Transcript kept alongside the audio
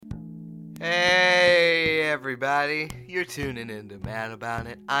Hey everybody, you're tuning in to Mad About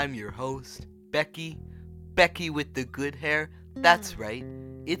It. I'm your host, Becky. Becky with the good hair. That's right,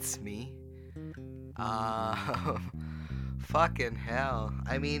 it's me. Uh, fucking hell.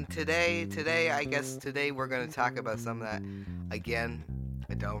 I mean, today we're gonna talk about some of that. Again,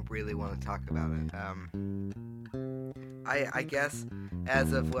 I don't really want to talk about it. I guess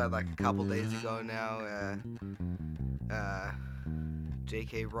as of like a couple days ago now,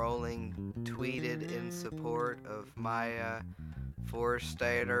 J.K. Rowling tweeted in support of Maya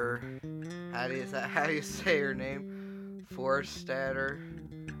Forstater. How do you say her name? Forstater.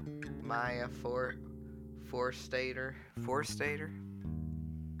 Maya Forstater. Forstater.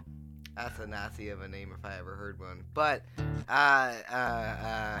 That's a Nazi of a name if I ever heard one. But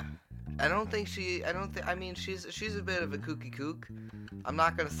I mean she's a bit of a kooky kook. I'm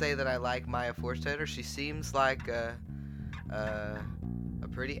not gonna say that I like Maya Forstater. She seems like a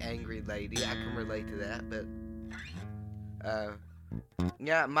pretty angry lady. I can relate to that, but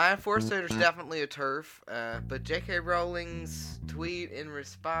yeah, Maya Forstater's definitely a turf. But J.K. Rowling's tweet in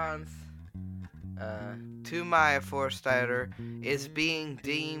response to Maya Forstater is being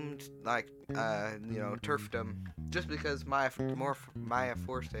deemed like turfdom just because Maya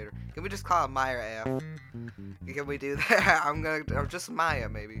Forstater. Can we just call it Maya F? Can we do that? or just Maya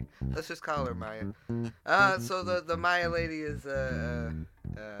maybe. Let's just call her Maya. So the Maya lady is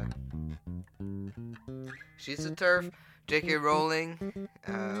she's a turf. J.K. Rowling,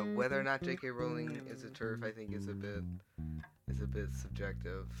 whether or not J.K. Rowling is a turf, I think is a bit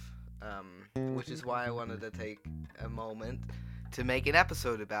subjective. Which is why I wanted to take a moment to make an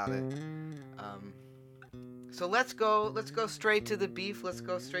episode about it. So let's go straight to the beef. Let's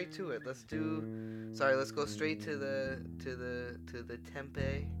go straight to it. Let's go straight to the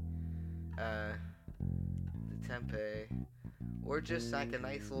tempeh. The tempeh. Or just like a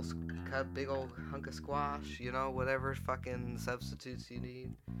nice little cut, big old hunk of squash, whatever fucking substitutes you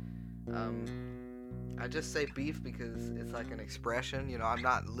need. I just say beef because it's like an expression, I'm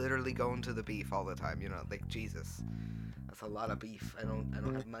not literally going to the beef all the time, like Jesus. That's a lot of beef. I don't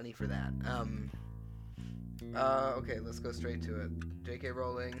have money for that. Okay, let's go straight to it. J.K.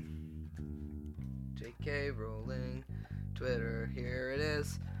 Rowling, Twitter, here it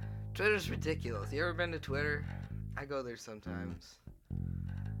is. Twitter's ridiculous. You ever been to Twitter? I go there sometimes.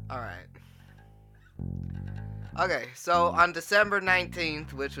 Alright. Okay, so on December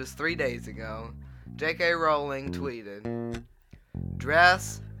 19th, which was 3 days ago, J.K. Rowling tweeted,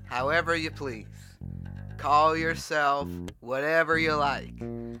 "Dress however you please. Call yourself whatever you like.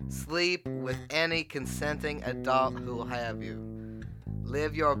 Sleep with any consenting adult who will have you.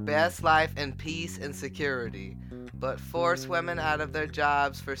 Live your best life in peace and security, but force women out of their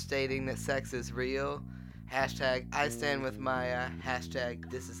jobs for stating that sex is real. Hashtag I stand with Maya. Hashtag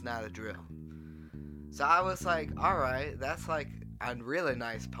this is not a drill." So I was like, alright, that's like a really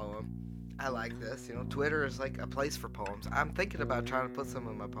nice poem. I like this. Twitter is like a place for poems. I'm thinking about trying to put some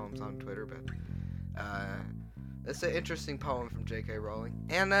of my poems on Twitter, but it's an interesting poem from J.K. Rowling.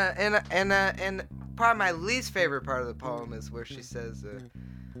 And probably my least favorite part of the poem is where she says,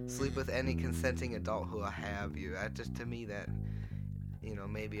 "Sleep with any consenting adult who will have you." To me that,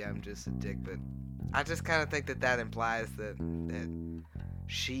 maybe I'm just a dick, but I just kind of think that implies that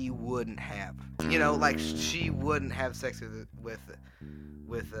she wouldn't have, like she wouldn't have sex with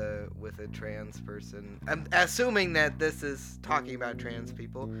a trans person. I'm assuming that this is talking about trans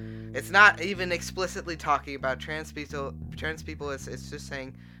people. It's not even explicitly talking about trans people. It's just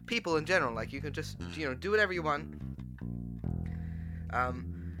saying people in general. Like you can just do whatever you want.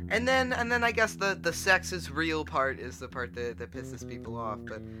 And then I guess the sex is real part is the part that pisses people off.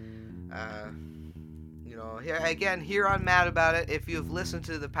 But here on Mad About It, if you've listened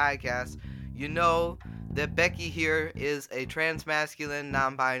to the podcast, you know that Becky here is a transmasculine,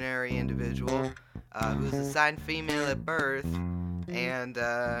 non-binary individual who's assigned female at birth, and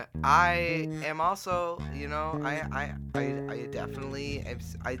I am also, I definitely,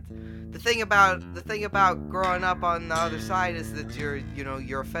 the thing about growing up on the other side is that you're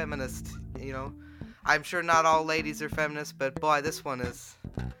a feminist. I'm sure not all ladies are feminists, but boy, this one is.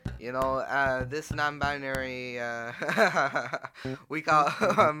 This non-binary, we call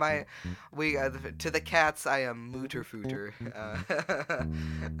to the cats, I am mooter-footer.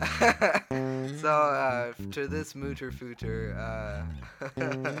 So, to this mooter-footer,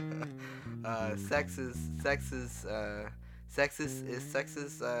 sex is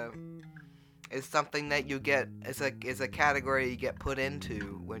something that you get, it's a category you get put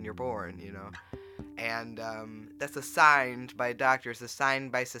into when you're born, And that's assigned by doctors,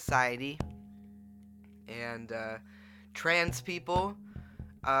 assigned by society. And trans people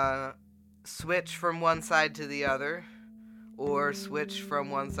switch from one side to the other, or switch from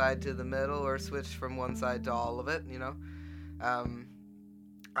one side to the middle, or switch from one side to all of it, you know.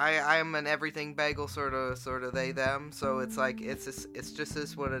 I'm an everything bagel, sort of they them. So it's like it's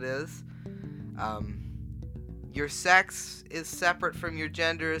just what it is. Your sex is separate from your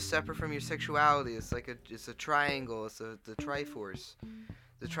gender, is separate from your sexuality. It's like it's a triangle. It's the Triforce.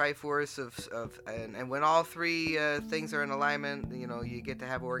 The Triforce of and when all three things are in alignment, you know, you get to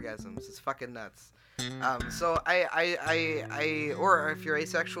have orgasms. It's fucking nuts. So I or if you're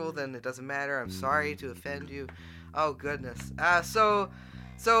asexual, then it doesn't matter. I'm sorry to offend you. Oh goodness.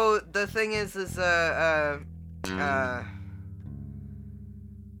 So the thing is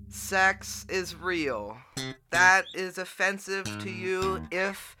sex is real. That is offensive to you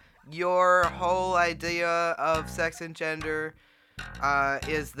if your whole idea of sex and gender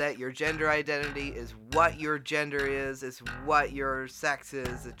is that your gender identity is what your gender is what your sex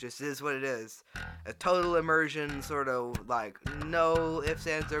is. It just is what it is. A total immersion, sort of like no ifs,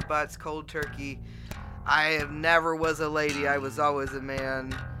 ands, or buts, cold turkey. I have never was a lady, I was always a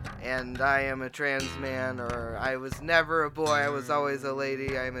man, and I am a trans man, or I was never a boy, I was always a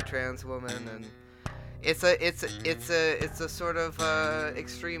lady, I am a trans woman, and it's a sort of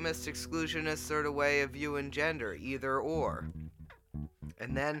extremist, exclusionist sort of way of viewing gender, either or.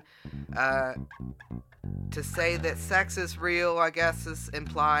 And then to say that sex is real, I guess, is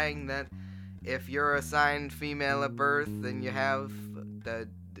implying that if you're assigned female at birth, then you have the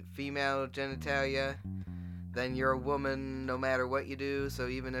female genitalia, then you're a woman no matter what you do. So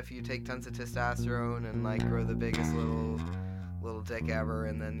even if you take tons of testosterone and like grow the biggest little dick ever,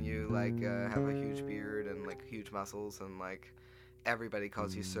 and then you like have a huge beard and like huge muscles, and like everybody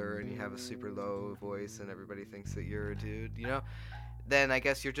calls you sir, and you have a super low voice, and everybody thinks that you're a dude, you know, then I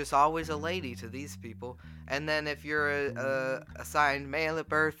guess you're just always a lady to these people. And then if you're assigned male at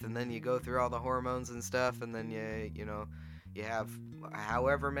birth, and then you go through all the hormones and stuff, and then you know you have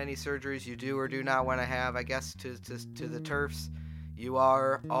however many surgeries you do or do not want to have, I guess to the TERFs, you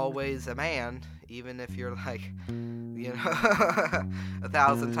are always a man, even if you're like, you know,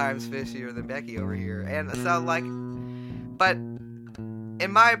 1,000 times fishier than Becky over here. And so like, but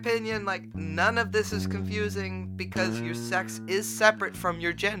in my opinion, like, none of this is confusing because your sex is separate from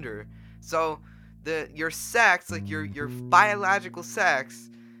your gender. So your sex, like your biological sex,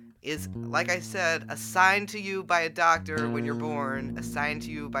 is, like I said, assigned to you by a doctor when you're born, assigned to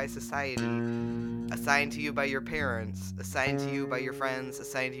you by society, assigned to you by your parents, assigned to you by your friends,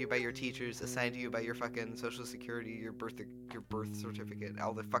 assigned to you by your teachers, assigned to you by your fucking social security, your birth certificate,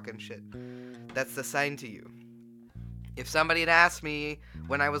 all the fucking shit. That's assigned to you. If somebody had asked me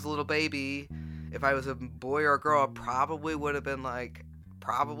when I was a little baby if I was a boy or a girl, I probably would have been like,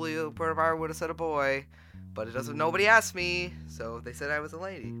 probably would have said a boy. But it doesn't. Nobody asked me, so they said I was a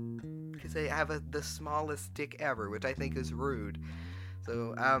lady because they have the smallest dick ever, which I think is rude.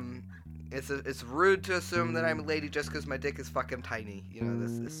 So it's rude to assume that I'm a lady just because my dick is fucking tiny. You know,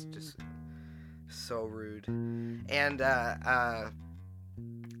 this is just so rude. And I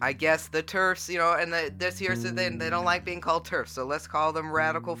guess the TERFs, you know, and here's the thing, they don't like being called TERFs, so let's call them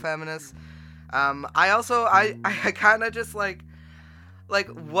radical feminists. I kind of just like,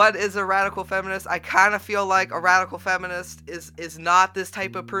 what is a radical feminist? I kind of feel like a radical feminist is not this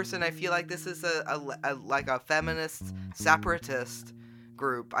type of person. I feel like this is a feminist separatist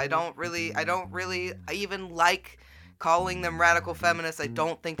group. I don't really even like calling them radical feminists. I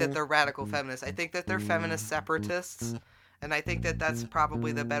don't think that they're radical feminists. I think that they're feminist separatists. And I think that that's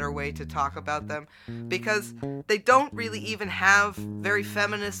probably the better way to talk about them, because they don't really even have very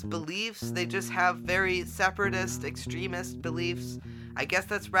feminist beliefs. They just have very separatist, extremist beliefs. I guess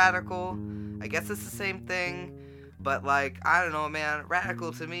that's radical. I guess it's the same thing. But, like, I don't know, man.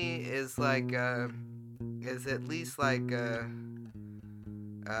 Radical to me is like, is at least like,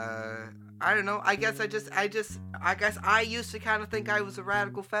 I don't know. I guess I used to kind of think I was a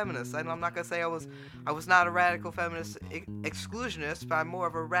radical feminist. I'm not gonna say I was not a radical feminist exclusionist, but I'm more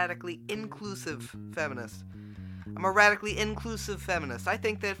of a radically inclusive feminist. I'm a radically inclusive feminist. I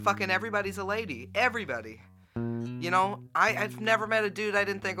think that fucking everybody's a lady. Everybody. You know, I've never met a dude I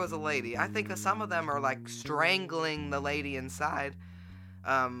didn't think was a lady. I think some of them are like strangling the lady inside.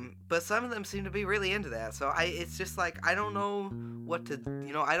 But some of them seem to be really into that. So it's just like, I don't know what to,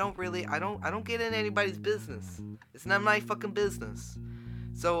 you know, I don't get in anybody's business. It's none of my fucking business.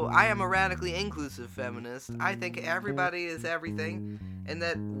 So I am a radically inclusive feminist. I think everybody is everything, and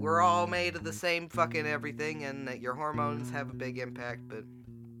that we're all made of the same fucking everything, and that your hormones have a big impact, but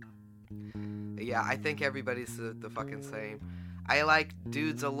yeah, I think everybody's the fucking same. I like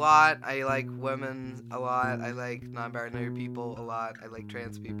dudes a lot. I like women a lot. I like non-binary people a lot. I like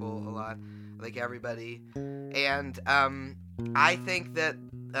trans people a lot. I like everybody. And I think that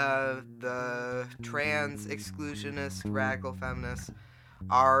the trans exclusionist radical feminists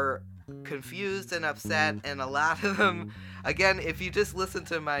are confused and upset, and a lot of them, again, if you listen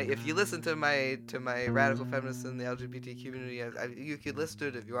to my radical feminists in the LGBT community, you could listen to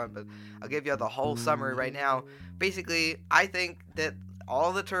it if you want, but I'll give you the whole summary right now. Basically, I think that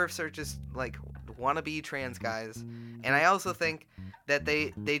all the TERFs are just like wannabe trans guys, and I also think that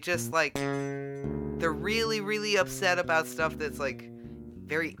they just like, they're really, really upset about stuff that's like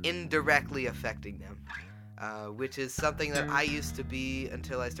very indirectly affecting them. Which is something that I used to be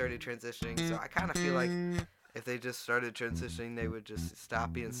until I started transitioning, so I kind of feel like if they just started transitioning, they would just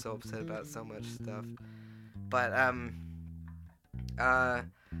stop being so upset about so much stuff. But,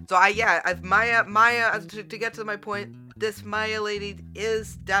 Maya, to get to my point, this Maya lady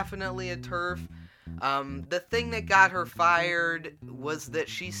is definitely a TERF. The thing that got her fired was that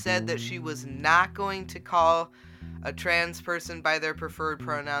she said that she was not going to call a trans person by their preferred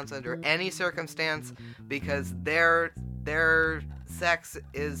pronouns under any circumstance because their sex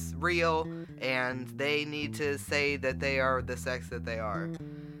is real and they need to say that they are the sex that they are.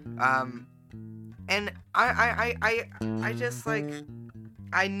 And I just like,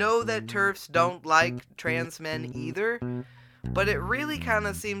 I know that TERFs don't like trans men either, but it really kind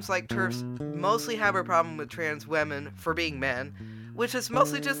of seems like TERFs mostly have a problem with trans women for being men, which is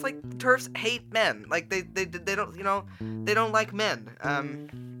mostly just like TERFs hate men. Like they don't, you know, they don't like men.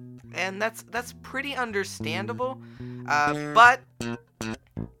 And that's pretty understandable, but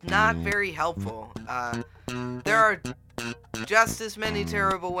not very helpful. There are just as many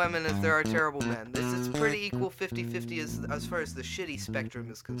terrible women as there are terrible men. This is pretty equal 50-50 as far as the shitty spectrum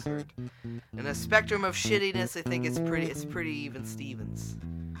is concerned. In a spectrum of shittiness, I think it's pretty even Stevens.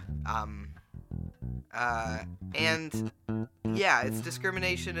 And yeah, it's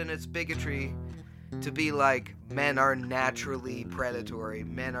discrimination and it's bigotry to be like, men are naturally predatory,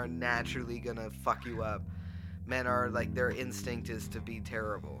 men are naturally gonna fuck you up, men are like, their instinct is to be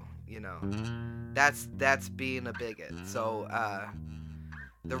terrible, you know. That's being a bigot. So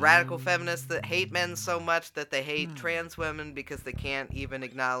the radical feminists that hate men so much that they hate trans women because they can't even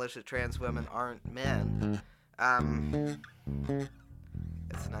acknowledge that trans women aren't men,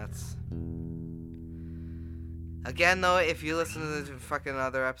 it's nuts. Again, though, if you listen to the fucking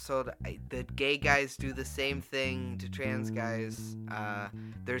other episode, the gay guys do the same thing to trans guys.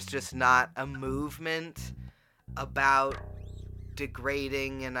 There's just not a movement about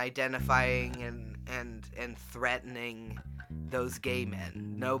degrading and identifying and threatening those gay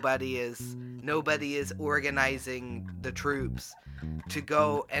men. Nobody is organizing the troops to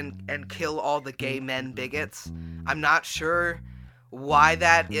go and kill all the gay men bigots. I'm not sure why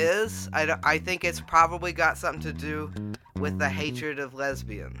that is. I think it's probably got something to do with the hatred of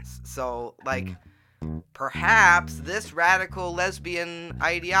lesbians. So, like, perhaps this radical lesbian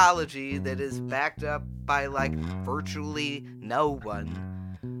ideology that is backed up by, like, virtually no one,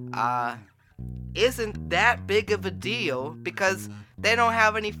 isn't that big of a deal because they don't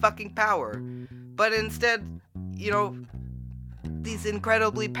have any fucking power. But instead, you know, these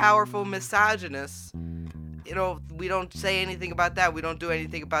incredibly powerful misogynists, you know, we don't say anything about that. We don't do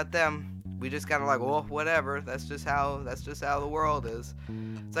anything about them. We just kind of like, well, whatever. That's just how the world is.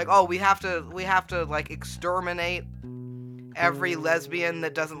 It's like, oh, we have to like exterminate every lesbian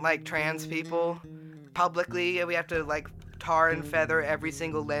that doesn't like trans people publicly, and we have to like tar and feather every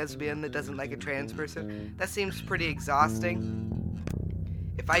single lesbian that doesn't like a trans person. That seems pretty exhausting.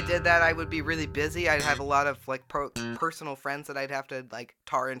 If I did that, I would be really busy. I'd have a lot of like personal friends that I'd have to like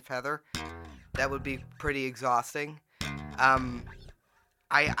tar and feather. That would be pretty exhausting. The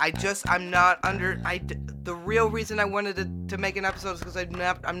real reason I wanted to make an episode is because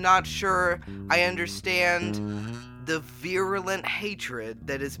I'm not sure I understand the virulent hatred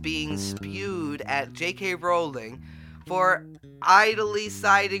that is being spewed at J.K. Rowling for idly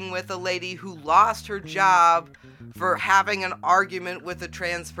siding with a lady who lost her job for having an argument with a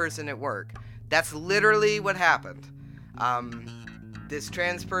trans person at work. That's literally what happened. This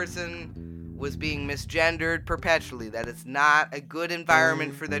trans person was being misgendered perpetually. That is not a good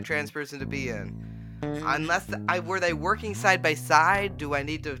environment for that trans person to be in. Unless were they working side by side? Do I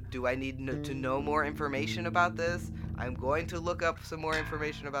need to know more information about this? I'm going to look up some more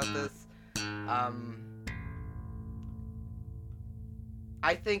information about this.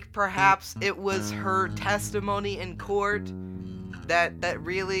 I think perhaps it was her testimony in court that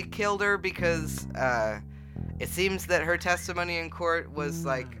really killed her, because it seems that her testimony in court was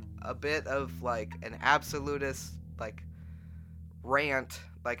like a bit of like an absolutist like rant,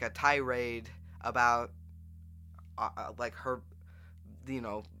 like a tirade about like her,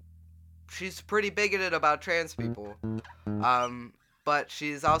 she's pretty bigoted about trans people, but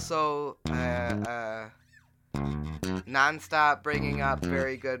she's also nonstop bringing up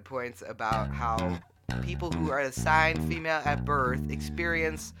very good points about how people who are assigned female at birth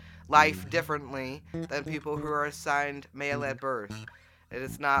experience life differently than people who are assigned male at birth. It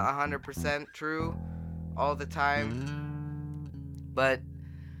is not 100% true all the time, but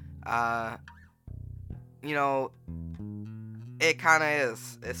it kind of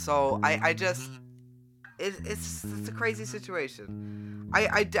is. So it's a crazy situation.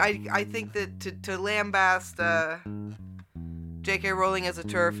 I think that to lambast J.K. Rowling as a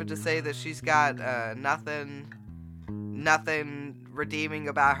TERF and to say that she's got nothing redeeming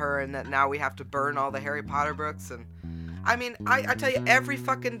about her, and that now we have to burn all the Harry Potter books. And I mean, I tell you, every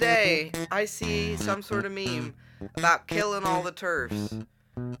fucking day I see some sort of meme about killing all the TERFs.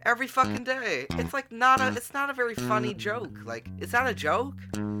 Every fucking day. It's like it's not a very funny joke. Like, is that a joke?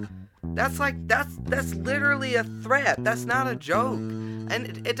 That's literally a threat. That's not a joke.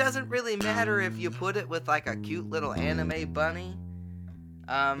 And it doesn't really matter if you put it with like a cute little anime bunny.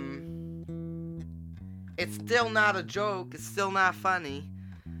 It's still not a joke. It's still not funny.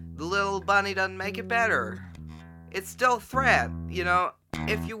 The little bunny doesn't make it better. It's still a threat, I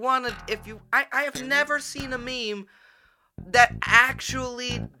have never seen a meme that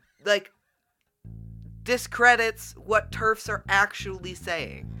actually, like, discredits what TERFs are actually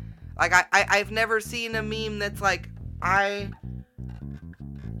saying. Like, I've never seen a meme that's like, I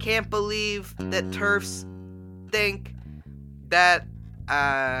can't believe that TERFs think that,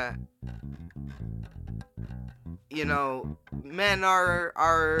 men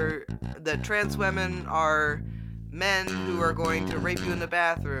that trans women are men who are going to rape you in the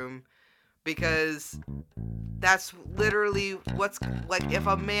bathroom, because that's literally what's, like, if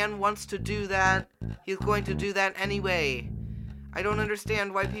a man wants to do that, he's going to do that anyway. I don't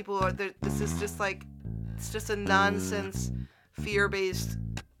understand why people are there. This is just like, it's just a nonsense, fear-based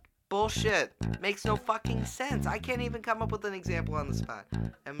bullshit. Makes no fucking sense. I can't even come up with an example on the spot.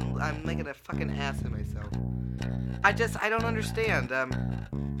 I'm making a fucking ass of myself. I don't understand.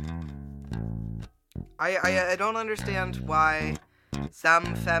 I don't understand why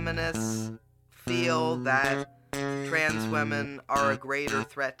some feminists feel that trans women are a greater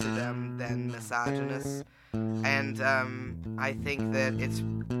threat to them than misogynists. And I think that it's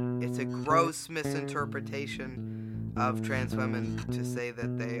a gross misinterpretation of trans women to say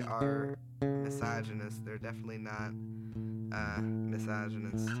that they are misogynists. They're definitely not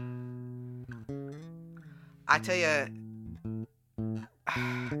misogynists. I tell you,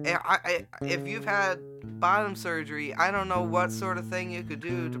 if you've had bottom surgery, I don't know what sort of thing you could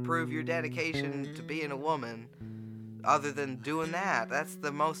do to prove your dedication to being a woman, other than doing that. That's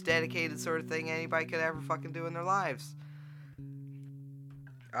the most dedicated sort of thing anybody could ever fucking do in their lives.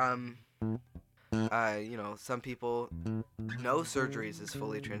 Some people, no surgeries is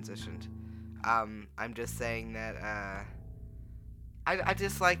fully transitioned. I'm just saying that, I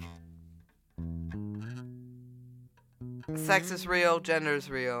just like, sex is real, gender is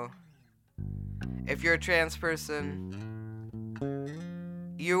real. If you're a trans person,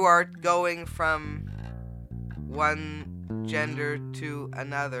 you are going from one gender to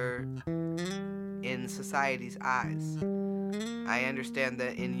another in society's eyes. I understand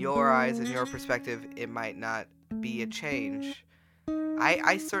that in your eyes and your perspective, it might not be a change.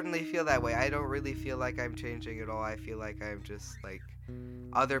 I certainly feel that way. I don't really feel like I'm changing at all. I feel like I'm just like,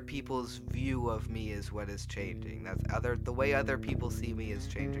 other people's view of me is what is changing. The way other people see me is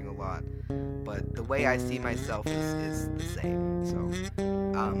changing a lot, but the way I see myself is the same. So,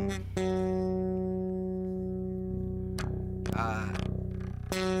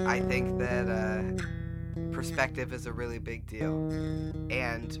 I think that perspective is a really big deal,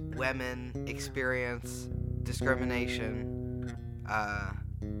 and women experience discrimination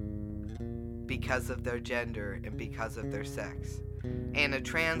because of their gender and because of their sex. And a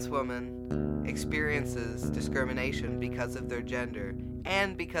trans woman experiences discrimination because of their gender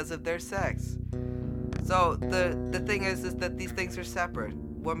and because of their sex. So the thing is that these things are separate.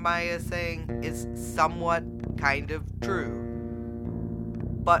 What Maya is saying is somewhat kind of true.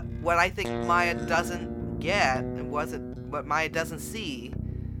 But what I think Maya doesn't get, and what Maya doesn't see,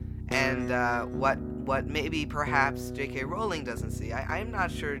 and what maybe perhaps J.K. Rowling doesn't see. I'm not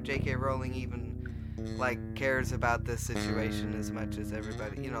sure J.K. Rowling even cares about this situation as much as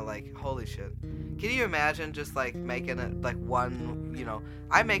everybody, holy shit. Can you imagine just making it one,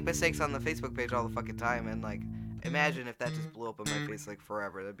 I make mistakes on the Facebook page all the fucking time, and imagine if that just blew up in my face like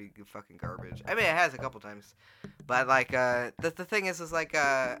forever. That'd be fucking garbage. I mean, it has a couple times, but like the thing is like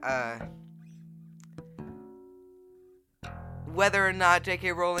whether or not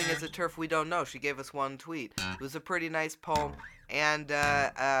J.K. Rowling is a TERF, we don't know. She gave us one tweet. It was a pretty nice poem, and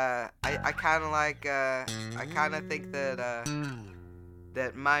I kind of like I kind of think that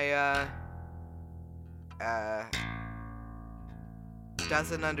that my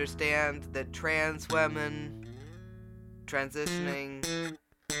doesn't understand that trans women transitioning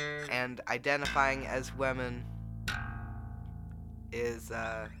and identifying as women is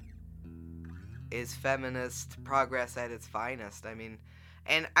feminist progress at its finest. I mean,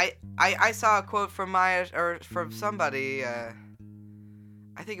 and I saw a quote from Maya, or from somebody, I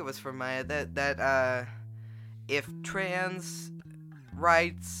think it was from Maya, that if trans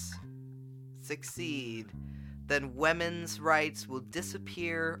rights succeed, then women's rights will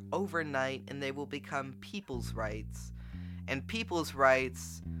disappear overnight and they will become people's rights. And people's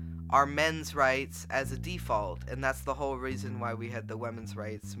rights are men's rights as a default, and that's the whole reason why we had the women's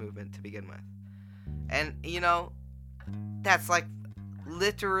rights movement to begin with. And, you know, that's like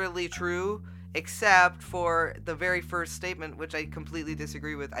literally true, except for the very first statement, which I completely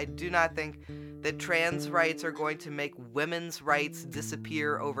disagree with. I do not think that trans rights are going to make women's rights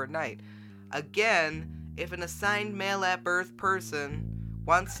disappear overnight. Again, if an assigned male at birth person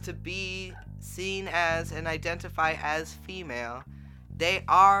wants to be seen as and identify as female, they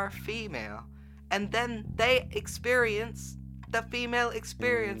are female. And then they experience the female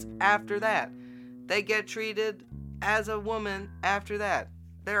experience after that. They get treated as a woman after that.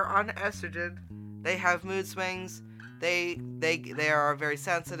 They're on estrogen. They have mood swings. They are very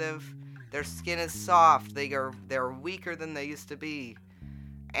sensitive. Their skin is soft. They're weaker than they used to be.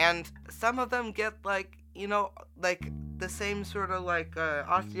 And some of them get like, you know, like the same sort of like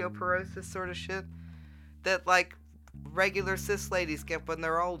osteoporosis sort of shit that like regular cis ladies get when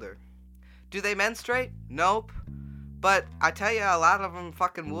they're older. Do they menstruate? Nope. But I tell you, a lot of them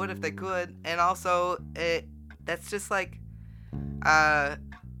fucking would if they could. And also, that's just like a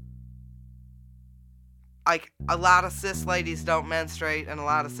lot of cis ladies don't menstruate, and a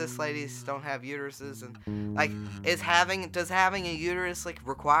lot of cis ladies don't have uteruses. And like, does having a uterus like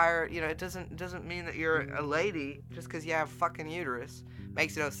require? You know, it doesn't mean that you're a lady just because you have a fucking uterus.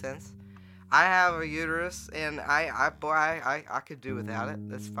 Makes no sense. I have a uterus, and I could do without it.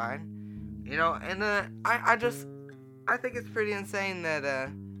 That's fine. You know, and I think it's pretty insane that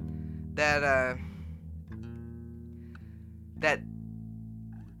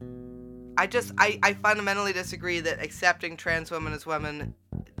I fundamentally disagree that accepting trans women as women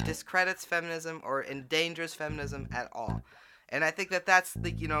discredits feminism or endangers feminism at all. And I think that that's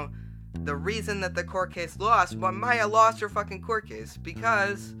the, you know, the reason that the court case lost. Well, Maya lost her fucking court case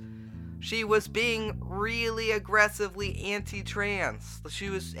because she was being really aggressively anti-trans.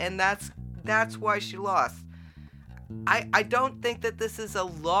 And that's why she lost. I don't think that this is a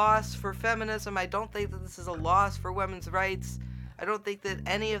loss for feminism. I don't think that this is a loss for women's rights. I don't think that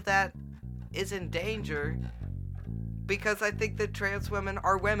any of that is in danger, because I think that trans women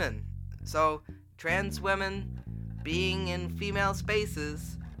are women. So trans women being in female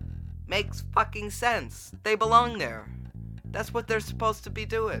spaces makes fucking sense. They belong there. That's what they're supposed to be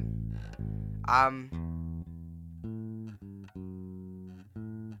doing. I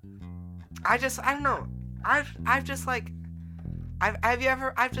don't know. I've just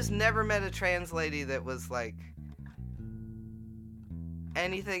never met a trans lady that was like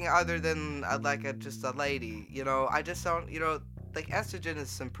anything other than just a lady, you know. I just don't, you know, like estrogen is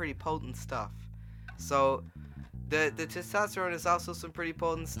some pretty potent stuff. So the testosterone is also some pretty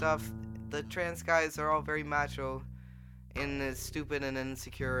potent stuff. The trans guys are all very macho and stupid and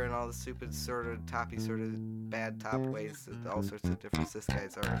insecure and all the stupid sort of bad top ways that all sorts of different cis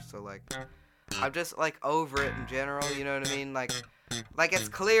guys are. So like, I'm just like over it in general, you know what I mean? Like it's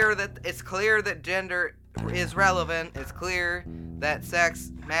clear that gender is relevant. It's clear that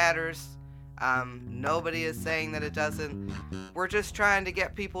sex matters. Nobody is saying that it doesn't. We're just trying to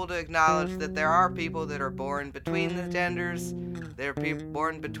get people to acknowledge that there are people that are born between the genders. There are people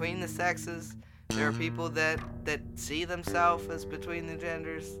born between the sexes. There are people that see themselves as between the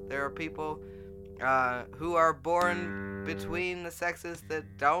genders. There are people who are born between the sexes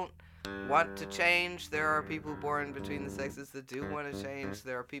that don't want to change. There are people born between the sexes that do want to change.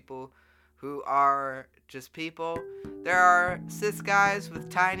 There are people who are just people. There are cis guys with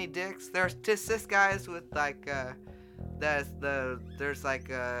tiny dicks. There are cis guys with like there's like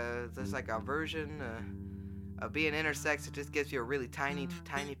a version of being intersex that just gives you a really tiny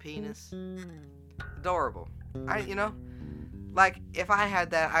penis. Adorable. like, if I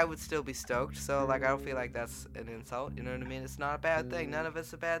had that, I would still be stoked. So, like, I don't feel like that's an insult. You know what I mean? It's not a bad thing. None of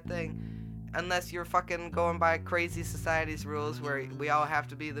it's a bad thing. Unless you're fucking going by crazy society's rules where we all have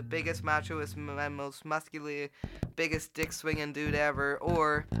to be the biggest, machoest, most muscular, biggest dick swinging dude ever,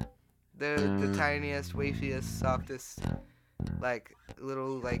 or the tiniest, wafiest, softest, like,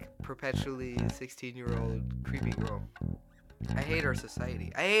 little, like, perpetually 16-year-old creepy girl. I hate our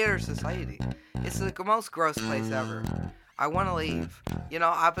society. It's the most gross place ever. I want to leave. You know,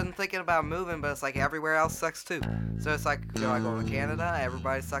 I've been thinking about moving, but it's like everywhere else sucks too. So it's like, do I go to Canada?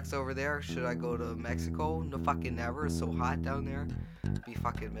 Everybody sucks over there. Should I go to Mexico? No fucking never. It's so hot down there. Be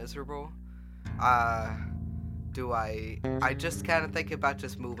fucking miserable. Do I just kind of think about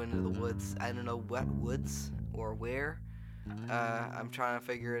just moving to the woods. I don't know what woods or where. I'm trying to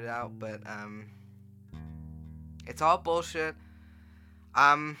figure it out, but it's all bullshit.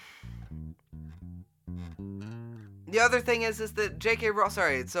 The other thing is that J.K. Rowling,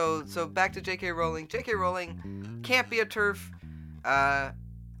 sorry, so back to J.K. Rowling. J.K. Rowling can't be a TERF,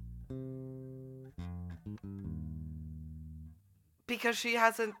 because she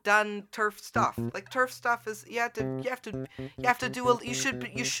hasn't done TERF stuff. Like, TERF stuff is, you have to do you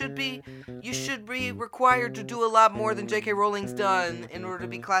should be required to do a lot more than J.K. Rowling's done in order to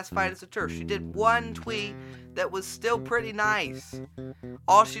be classified as a TERF. She did one tweet that was still pretty nice.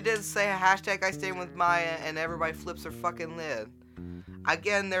 All she did is say hashtag I stand with Maya, and everybody flips her fucking lid.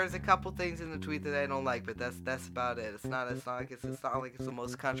 Again, there's a couple things in the tweet that I don't like, but that's about it. It's not like it's the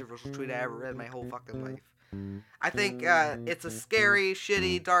most controversial tweet I ever read in my whole fucking life. I think it's a scary,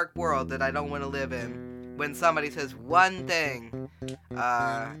 shitty, dark world that I don't want to live in. When somebody says one thing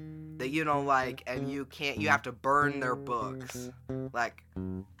that you don't like, and you have to burn their books. Like,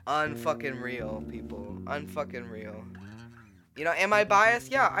 unfucking real, people. Unfucking real. You know, am I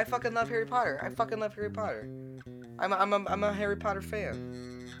biased? Yeah, I fucking love Harry Potter. I'm a Harry Potter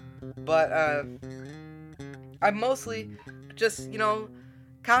fan. But I'm mostly just, you know,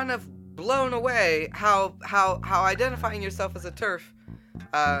 kind of blown away how identifying yourself as a TERF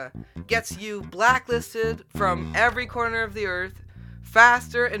gets you blacklisted from every corner of the earth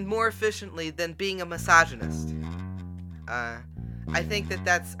faster and more efficiently than being a misogynist. I think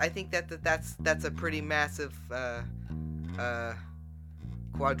that's a pretty massive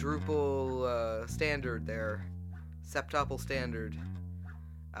quadruple standard there, septuple standard.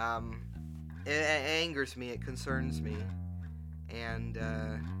 It angers me, it concerns me, and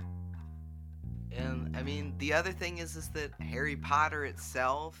I mean, the other thing is that Harry Potter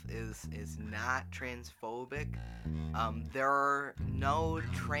itself is not transphobic. There are no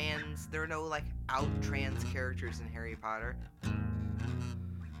like out trans characters in Harry Potter.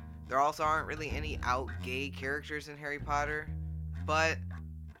 There also aren't really any out gay characters in Harry Potter, but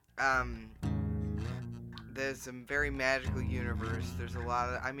there's some very magical universe. There's a lot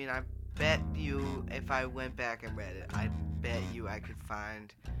of, I mean, I bet you if I went back and read it, I bet you I could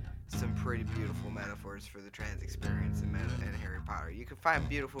find some pretty beautiful metaphors for the trans experience in Harry Potter. You can find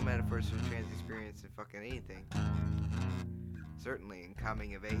beautiful metaphors for the trans experience in fucking anything. Certainly in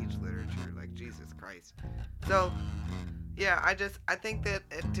coming of age literature, like Jesus Christ. So, yeah, I think that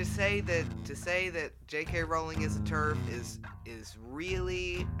to say that J.K. Rowling is a TERF is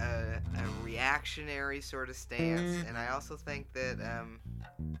really a reactionary sort of stance, and I also think that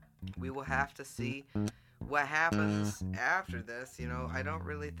we will have to see what happens after this. You know, I don't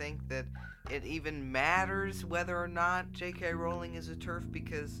really think that it even matters whether or not J.K. Rowling is a TERF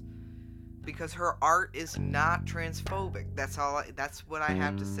because her art is not transphobic. That's what I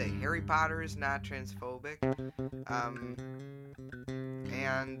have to say. Harry Potter is not transphobic.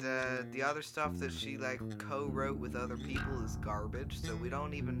 And the other stuff that she like co-wrote with other people is garbage, so we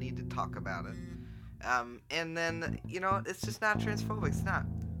don't even need to talk about it. And then, you know, it's just not transphobic. It's not.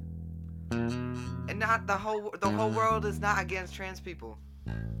 And not the whole world is not against trans people.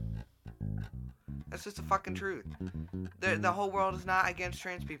 That's just the fucking truth. The whole world is not against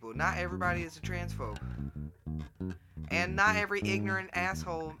trans people. Not everybody is a transphobe. And not every ignorant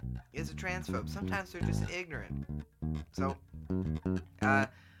asshole is a transphobe. Sometimes they're just ignorant. So, the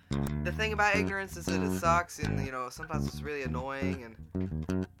thing about ignorance is that it sucks, and, you know, sometimes it's really annoying,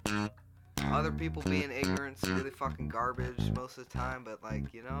 and other people being ignorant is really fucking garbage most of the time, but,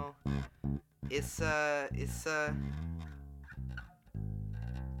 like, you know, it's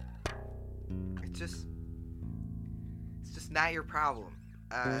just not your problem.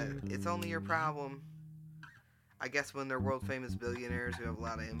 It's only your problem, I guess, when they're world famous billionaires who have a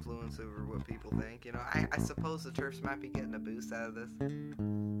lot of influence over what people think. You know, I suppose the TERFs might be getting a boost out of this.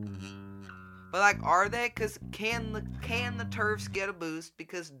 But, like, are they? Because can the TERFs get a boost?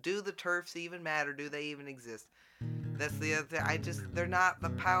 Because do the TERFs even matter? Do they even exist? That's the other thing. They're not the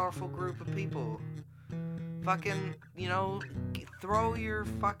powerful group of people. Fucking, throw your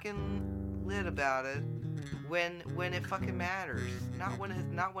fucking lid about it when it fucking matters. Not when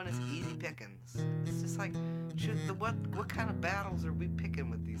it's easy pickings. It's just like, what kind of battles are we picking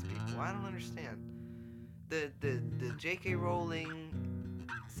with these people? I don't understand. The J.K. Rowling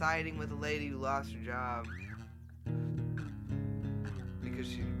siding with a lady who lost her job because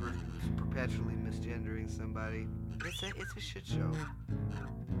she was perpetually misgendering somebody. It's a shit show.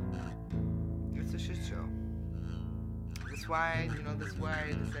 It's a shit show. That's why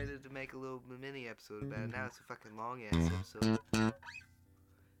I decided to make a little mini episode about it. Now it's a fucking long ass episode.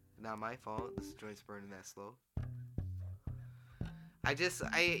 Not my fault. This joint's burning that slow. I just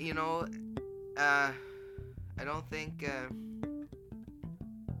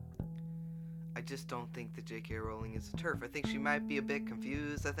don't think that J.K. Rowling is a TERF. I think she might be a bit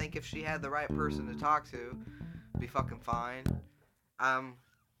confused. I think if she had the right person to talk to, it'd be fucking fine.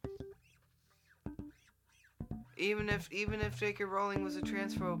 Even if J.K. Rowling was a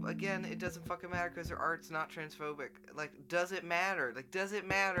transphobe, again, it doesn't fucking matter because her art's not transphobic. Like, does it matter? Like, does it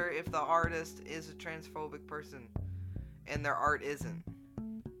matter if the artist is a transphobic person and their art isn't?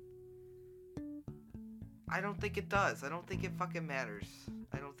 I don't think it does. I don't think it fucking matters.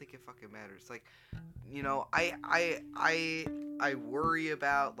 Like, I worry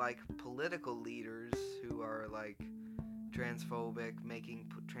about, like, political leaders who are, like, transphobic,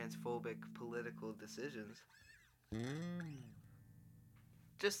 making transphobic political decisions.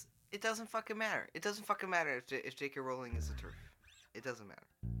 Just, it doesn't fucking matter. It doesn't fucking matter if J.K. Rowling is a TERF. It doesn't matter.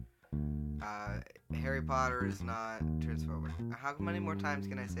 Harry Potter is not transphobic. How many more times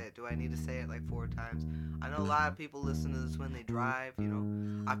can I say it? Do I need to say it like 4 times? I know a lot of people listen to this when they drive,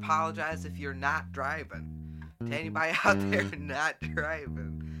 I apologize if you're not driving. To anybody out there not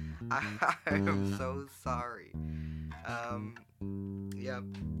driving, I am so sorry. Yep.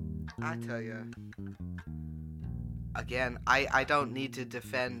 I tell ya. Again, I don't need to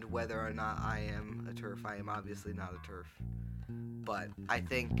defend whether or not I am a TERF. I am obviously not a TERF. But I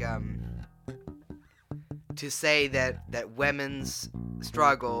think, to say that women's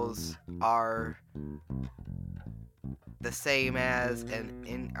struggles are the same as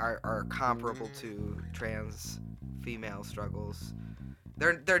and are comparable to trans female struggles.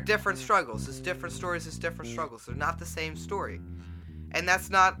 They're different struggles. It's different stories. It's different struggles. They're not the same story, and that's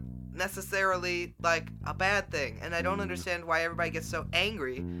not necessarily like a bad thing. And I don't understand why everybody gets so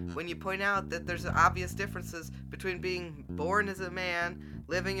angry when you point out that there's obvious differences between being born as a man,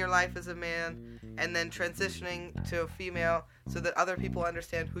 living your life as a man, and then transitioning to a female so that other people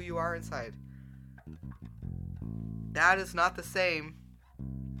understand who you are inside. That is not the same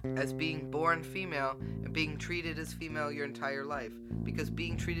as being born female and being treated as female your entire life, because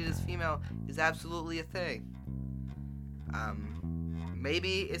being treated as female is absolutely a thing.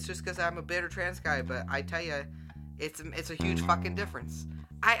 Maybe it's just because I'm a bitter trans guy, but I tell you, it's a huge fucking difference.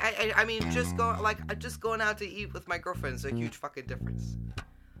 I mean, just going out to eat with my girlfriend is a huge fucking difference.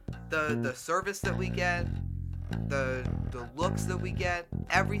 The service that we get, the looks that we get,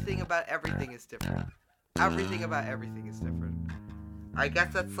 everything about everything is different. Everything about everything is different. I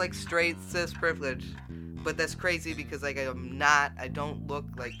guess that's like straight cis privilege, but that's crazy because like I don't look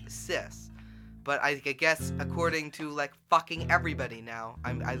like cis. But I guess according to like fucking everybody now,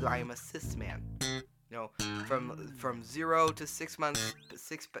 I am a cis man. From 0 to 6 months,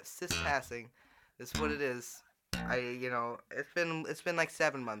 cis passing, is what it is. It's been like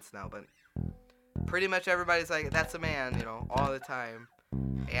 7 months now, but pretty much everybody's like, that's a man, all the time.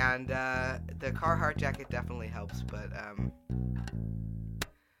 And the Carhartt jacket definitely helps, but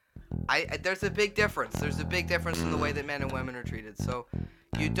there's a big difference. There's a big difference in the way that men and women are treated. So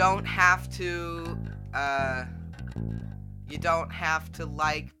you don't have to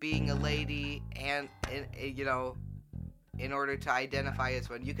like being a lady and in order to identify as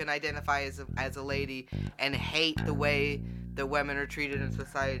one. You can identify as a lady and hate the way that women are treated in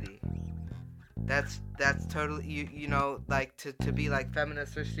society. That's totally like to be like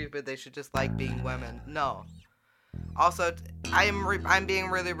feminists are stupid. They should just like being women. No. Also, I'm being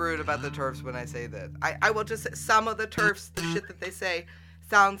really rude about the TERFs when I say that. I will just say some of the TERFs, the shit that they say,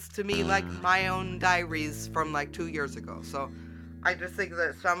 sounds to me like my own diaries from like 2 years ago. So I just think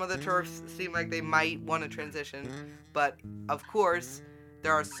that some of the TERFs seem like they might want to transition, but of course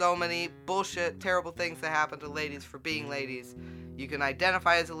there are so many bullshit, terrible things that happen to ladies for being ladies. You can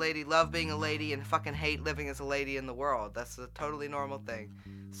identify as a lady, love being a lady, and fucking hate living as a lady in the world. That's a totally normal thing.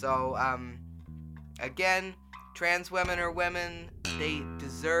 So, again, trans women are women. They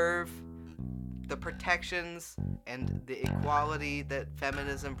deserve the protections and the equality that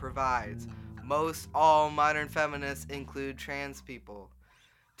feminism provides. most all modern feminists include trans people.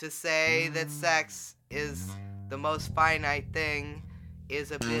 To say that sex is the most finite thing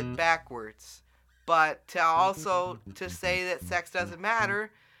is a bit backwards. But to say that sex doesn't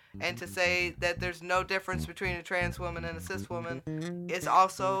matter and to say that there's no difference between a trans woman and a cis woman is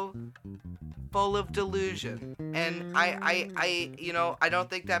also full of delusion. And I don't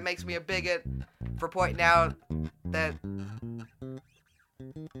think that makes me a bigot for pointing out that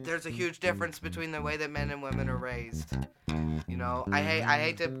there's a huge difference between the way that men and women are raised. I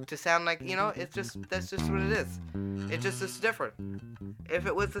hate to sound like, that's just what it is. It's different. If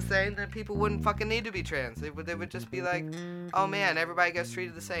it was the same, then people wouldn't fucking need to be trans. They would just be like, oh man, everybody gets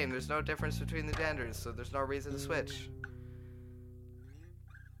treated the same. There's no difference between the genders, so there's no reason to switch.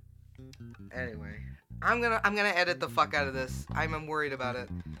 Anyway, I'm gonna edit the fuck out of this. I'm worried about it,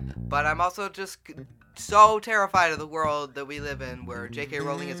 but I'm also just so terrified of the world that we live in, where J.K.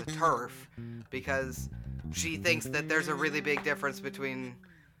 Rowling is a TERF because she thinks that there's a really big difference between.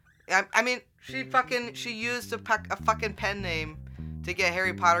 I mean, she used a fucking pen name to get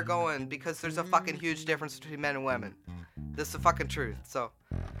Harry Potter going because there's a fucking huge difference between men and women. This is the fucking truth. So,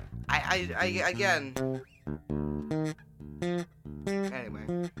 again.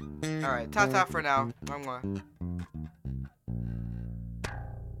 Anyway. Alright, ta-ta for now.